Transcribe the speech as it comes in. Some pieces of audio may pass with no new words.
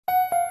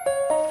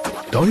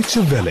Deutsche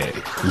Welle,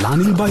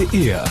 learning by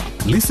ear.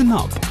 Listen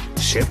up,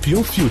 shape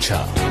your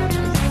future.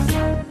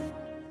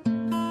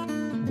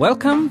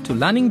 Welcome to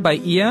Learning by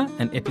Ear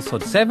and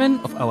episode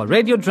 7 of our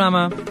radio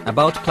drama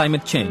about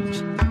climate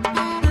change.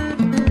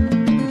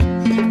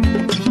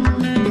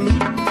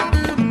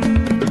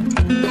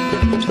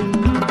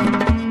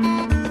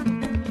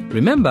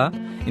 Remember,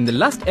 in the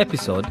last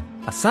episode,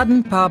 a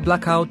sudden power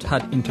blackout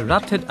had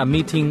interrupted a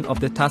meeting of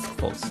the task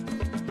force,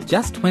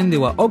 just when they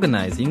were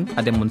organizing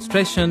a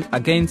demonstration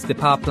against the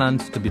power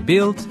plant to be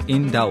built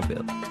in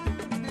Dowville.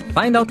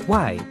 Find out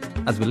why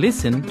as we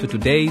listen to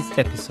today's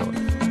episode.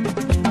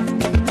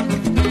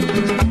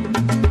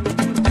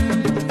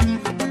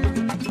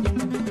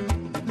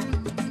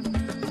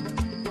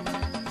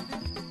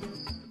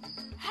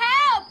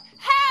 Help!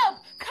 Help!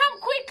 Come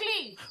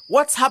quickly!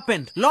 What's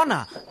happened?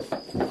 Lorna!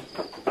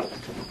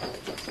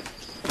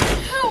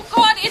 Oh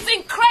God, it's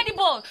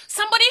incredible!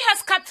 Somebody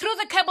has cut through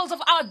the cables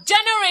of our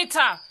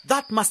generator!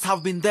 That must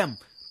have been them.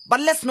 But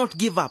let's not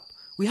give up.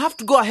 We have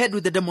to go ahead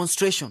with the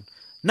demonstration.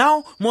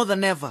 Now more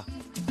than ever.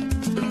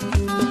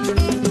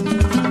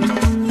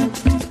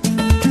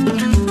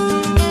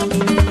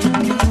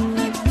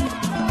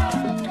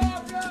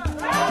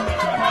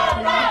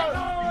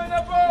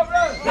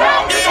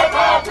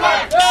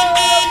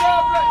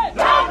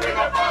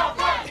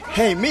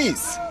 Hey,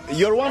 miss,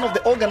 you're one of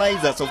the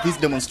organizers of this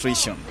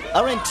demonstration,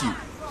 aren't you?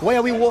 Why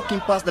are we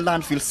walking past the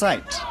landfill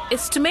site?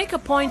 It's to make a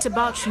point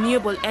about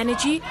renewable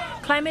energy,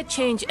 climate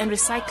change and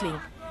recycling.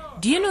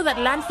 Do you know that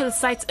landfill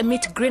sites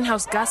emit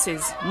greenhouse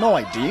gases? No,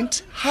 I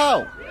didn't.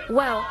 How?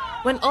 Well,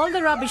 when all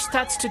the rubbish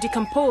starts to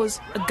decompose,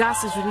 a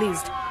gas is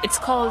released. It's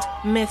called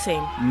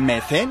methane.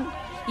 Methane?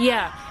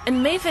 Yeah,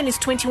 and methane is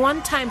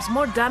 21 times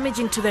more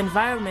damaging to the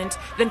environment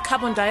than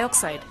carbon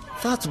dioxide.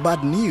 That's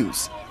bad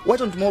news. Why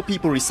don't more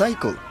people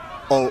recycle?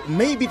 Or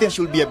maybe there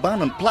should be a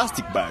ban on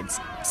plastic bags.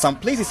 Some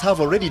places have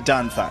already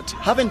done that,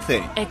 haven't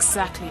they?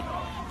 Exactly.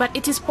 But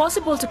it is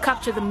possible to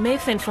capture the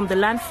methane from the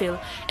landfill,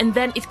 and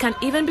then it can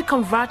even be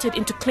converted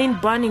into clean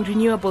burning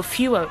renewable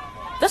fuel.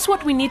 That's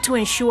what we need to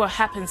ensure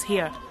happens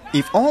here.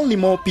 If only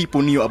more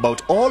people knew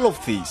about all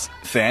of this,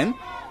 then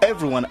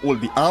everyone will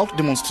be out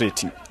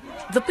demonstrating.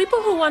 The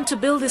people who want to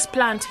build this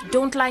plant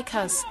don't like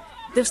us.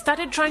 They've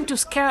started trying to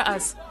scare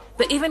us.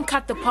 They even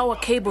cut the power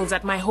cables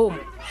at my home.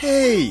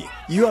 Hey,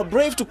 you are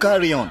brave to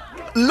carry on.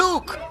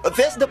 Look,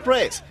 there's the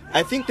press.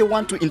 I think they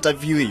want to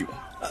interview you.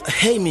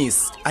 Hey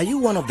miss, are you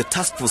one of the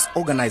task force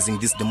organizing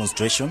this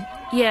demonstration?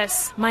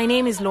 Yes, my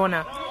name is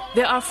Lorna.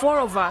 There are 4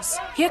 of us.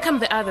 Here come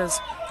the others: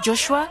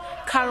 Joshua,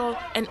 Carol,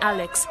 and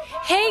Alex.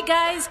 Hey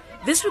guys,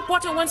 this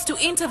reporter wants to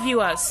interview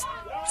us.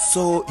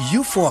 So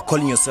you 4 are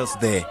calling yourselves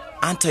the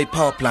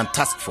anti-power plant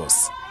task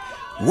force.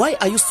 Why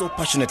are you so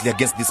passionately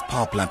against this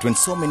power plant when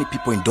so many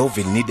people in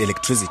Deauville need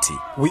electricity?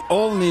 We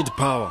all need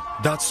power,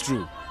 that's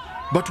true.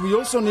 But we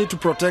also need to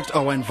protect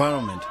our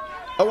environment.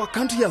 Our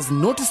country has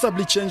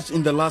noticeably changed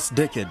in the last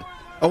decade.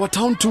 Our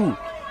town too.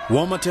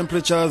 Warmer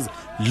temperatures,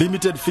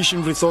 limited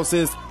fishing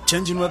resources,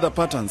 changing weather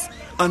patterns.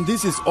 And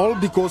this is all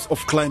because of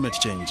climate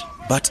change.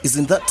 But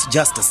isn't that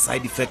just a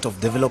side effect of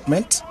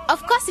development?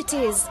 Of course it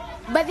is.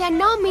 But there are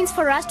no means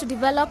for us to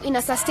develop in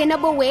a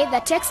sustainable way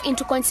that takes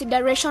into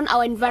consideration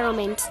our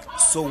environment.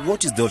 So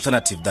what is the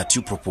alternative that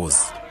you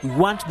propose? We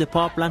want the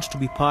power plant to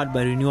be powered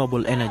by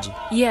renewable energy.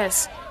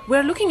 Yes,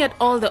 we're looking at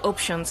all the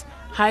options.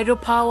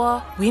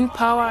 Hydropower, wind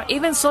power,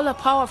 even solar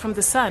power from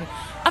the sun.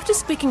 After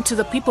speaking to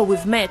the people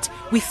we've met,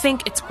 we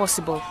think it's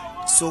possible.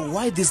 So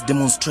why this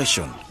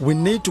demonstration? We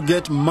need to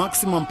get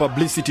maximum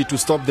publicity to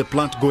stop the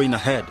plant going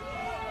ahead.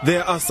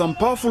 There are some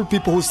powerful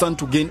people who stand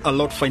to gain a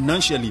lot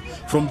financially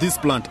from this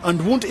plant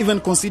and won't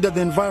even consider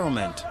the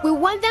environment. We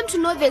want them to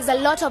know there's a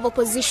lot of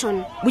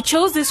opposition. We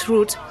chose this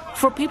route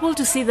for people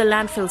to see the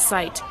landfill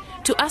site,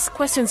 to ask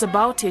questions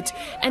about it,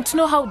 and to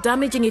know how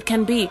damaging it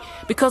can be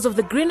because of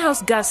the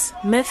greenhouse gas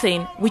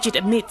methane which it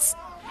emits.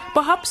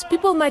 Perhaps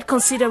people might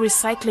consider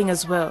recycling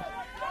as well.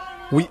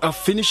 We are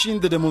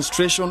finishing the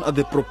demonstration at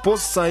the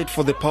proposed site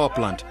for the power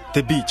plant,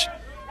 the beach.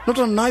 Not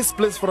a nice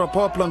place for a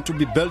power plant to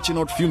be belching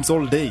out fumes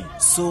all day.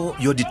 So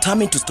you're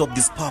determined to stop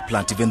this power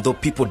plant even though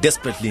people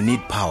desperately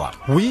need power?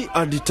 We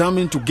are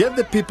determined to get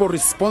the people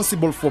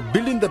responsible for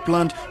building the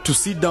plant to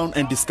sit down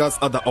and discuss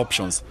other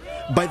options.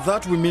 By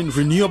that we mean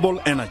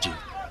renewable energy.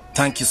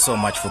 Thank you so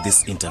much for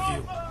this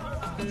interview.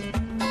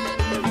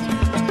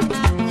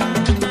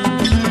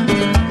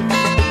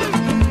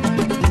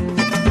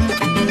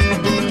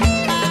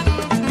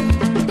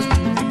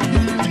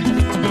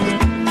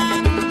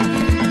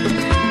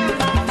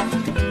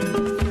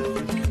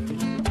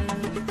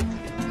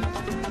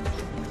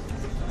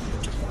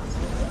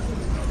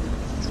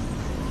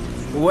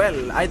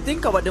 Well, I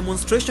think our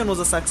demonstration was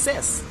a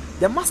success.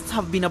 There must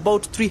have been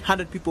about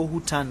 300 people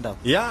who turned up.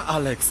 Yeah,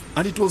 Alex,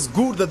 and it was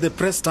good that the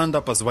press turned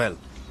up as well.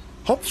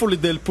 Hopefully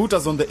they'll put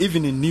us on the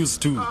evening news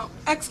too.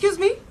 Excuse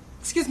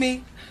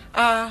me.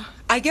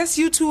 I guess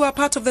you two are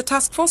part of the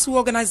task force who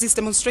organized this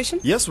demonstration?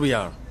 Yes, we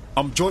are.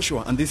 I'm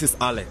Joshua and this is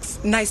Alex.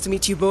 Nice to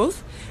meet you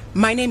both.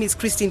 My name is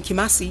Christine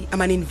Kimasi.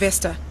 I'm an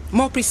investor.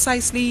 More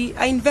precisely,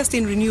 I invest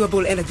in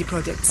renewable energy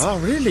projects. Oh,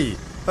 really?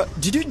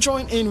 Did you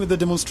join in with the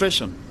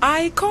demonstration?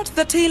 I caught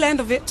the tail end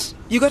of it.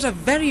 You got a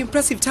very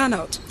impressive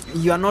turnout.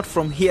 You are not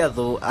from here,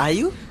 though, are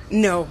you?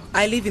 No,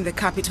 I live in the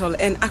capital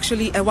and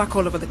actually I work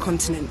all over the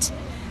continent.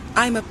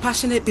 I'm a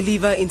passionate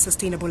believer in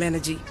sustainable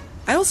energy.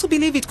 I also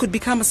believe it could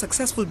become a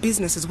successful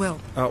business as well.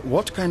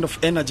 What kind of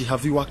energy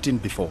have you worked in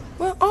before?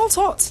 Well, all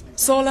sorts.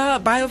 Solar,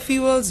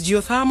 biofuels,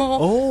 geothermal.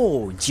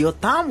 Oh,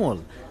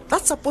 geothermal.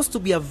 That's supposed to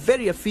be a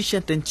very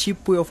efficient and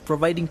cheap way of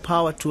providing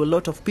power to a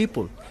lot of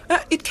people.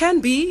 It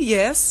can be,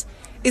 yes.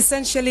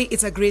 Essentially,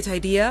 it's a great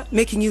idea,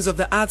 making use of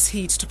the Earth's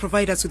heat to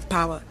provide us with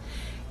power.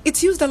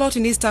 It's used a lot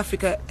in East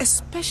Africa,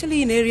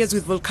 especially in areas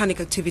with volcanic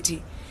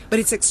activity. But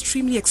it's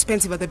extremely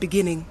expensive at the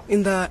beginning,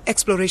 in the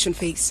exploration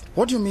phase.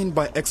 What do you mean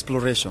by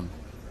exploration?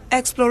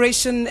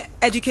 Exploration,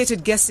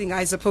 educated guessing,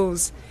 I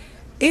suppose.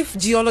 If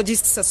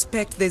geologists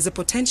suspect there's a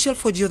potential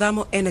for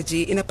geothermal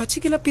energy in a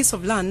particular piece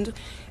of land,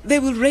 they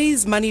will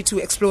raise money to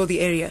explore the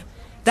area.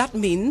 That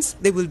means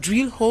they will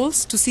drill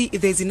holes to see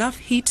if there's enough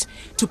heat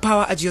to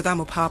power a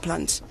geothermal power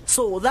plant.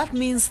 So that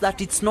means that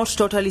it's not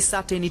totally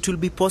certain it will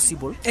be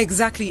possible?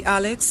 Exactly,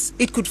 Alex.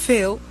 It could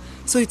fail,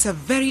 so it's a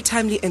very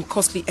timely and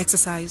costly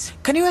exercise.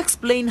 Can you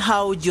explain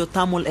how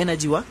geothermal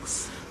energy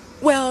works?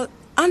 Well,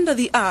 under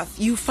the earth,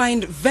 you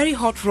find very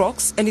hot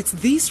rocks, and it's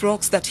these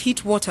rocks that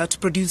heat water to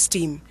produce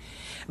steam.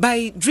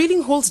 By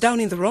drilling holes down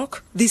in the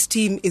rock, this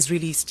steam is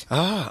released.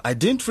 I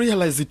didn't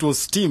realize it was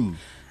steam.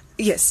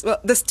 Yes, well,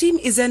 the steam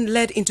is then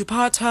led into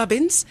power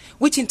turbines,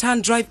 which in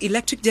turn drive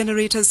electric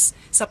generators,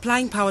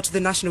 supplying power to the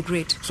national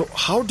grid. So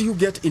how do you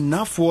get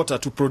enough water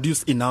to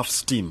produce enough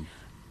steam?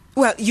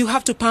 Well, you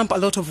have to pump a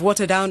lot of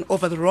water down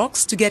over the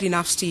rocks to get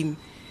enough steam.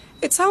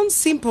 It sounds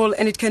simple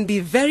and it can be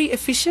very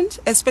efficient,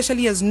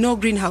 especially as no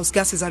greenhouse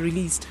gases are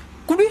released.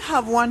 Could we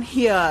have one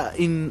here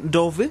in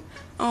Deauville?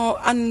 Oh,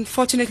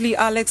 unfortunately,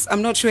 Alex,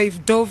 I'm not sure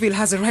if Deauville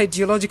has the right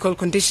geological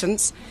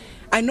conditions.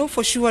 I know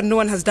for sure no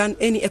one has done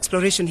any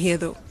exploration here,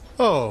 though.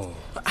 Oh.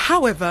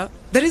 However,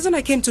 the reason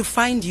I came to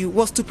find you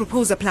was to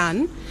propose a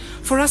plan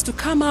for us to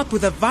come up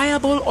with a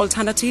viable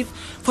alternative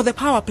for the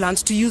power plant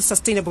to use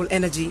sustainable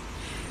energy.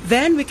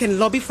 Then we can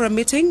lobby for a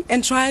meeting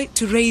and try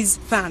to raise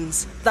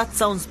funds. That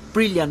sounds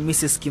brilliant,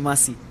 Mrs.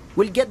 Kimasi.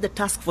 We'll get the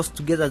task force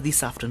together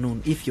this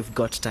afternoon if you've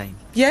got time.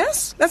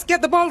 Yes, let's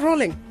get the ball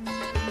rolling.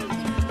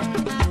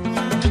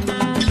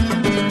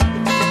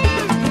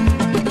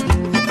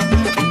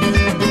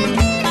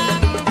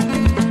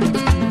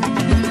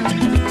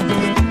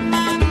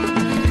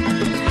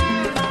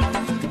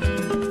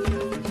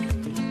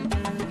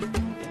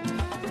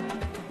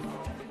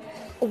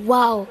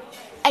 Wow,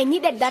 I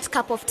needed that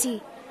cup of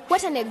tea.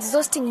 What an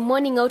exhausting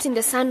morning out in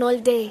the sun all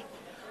day.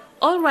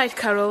 All right,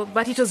 Carol,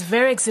 but it was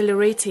very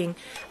exhilarating.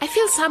 I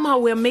feel somehow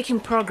we're making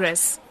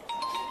progress.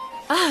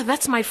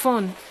 That's my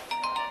phone.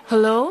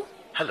 Hello?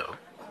 Hello.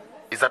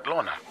 Is that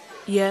Lorna?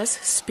 Yes,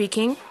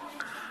 speaking.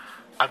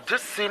 I've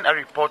just seen a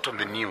report on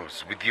the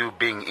news with you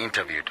being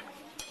interviewed.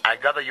 I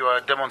gather you are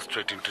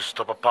demonstrating to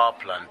stop a power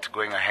plant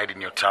going ahead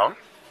in your town?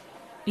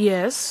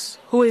 Yes.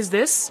 Who is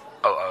this?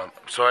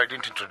 Sorry I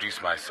didn't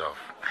introduce myself.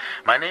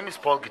 My name is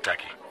Paul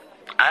Gitaki.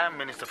 I am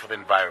Minister for the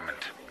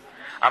Environment.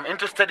 I'm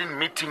interested in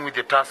meeting with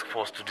your task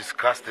force to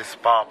discuss this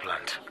power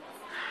plant.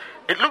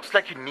 It looks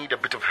like you need a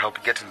bit of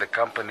help getting the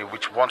company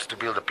which wants to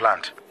build the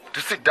plant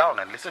to sit down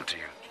and listen to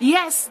you.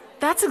 Yes,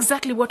 that's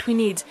exactly what we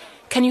need.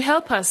 Can you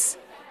help us?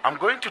 I'm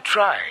going to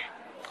try.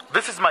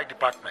 This is my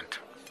department.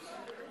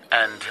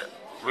 And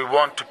we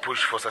want to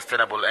push for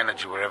sustainable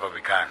energy wherever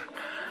we can.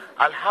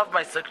 I'll have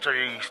my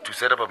secretary to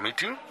set up a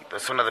meeting. The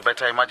sooner the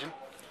better, I imagine.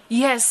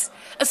 Yes,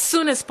 as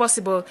soon as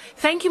possible.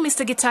 Thank you,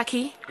 Mr.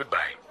 Gitaki.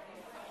 Goodbye.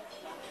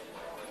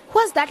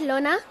 What's that,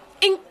 Lorna?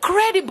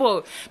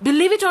 Incredible!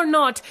 Believe it or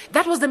not,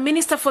 that was the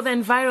Minister for the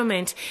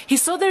Environment. He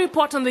saw the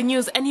report on the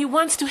news and he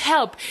wants to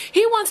help.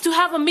 He wants to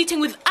have a meeting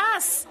with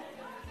us.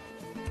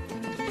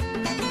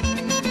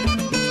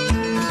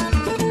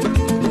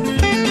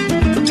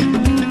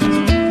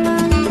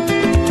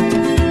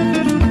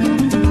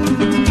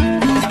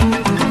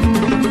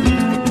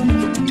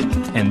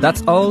 And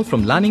that's all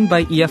from Learning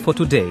by Ear for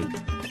today.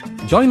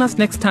 Join us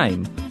next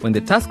time when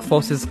the task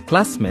force's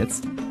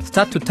classmates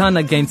start to turn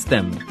against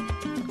them.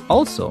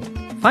 Also,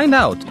 find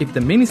out if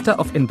the Minister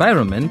of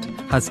Environment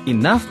has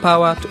enough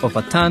power to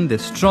overturn the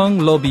strong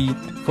lobby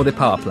for the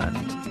power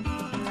plant.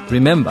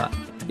 Remember,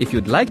 if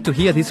you'd like to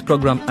hear this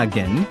program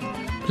again,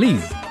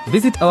 please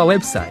visit our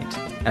website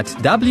at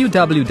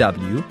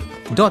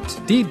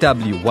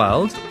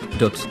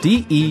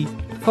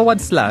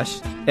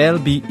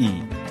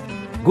www.dwworld.de/LBE.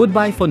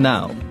 Goodbye for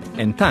now,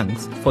 and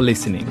thanks for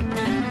listening.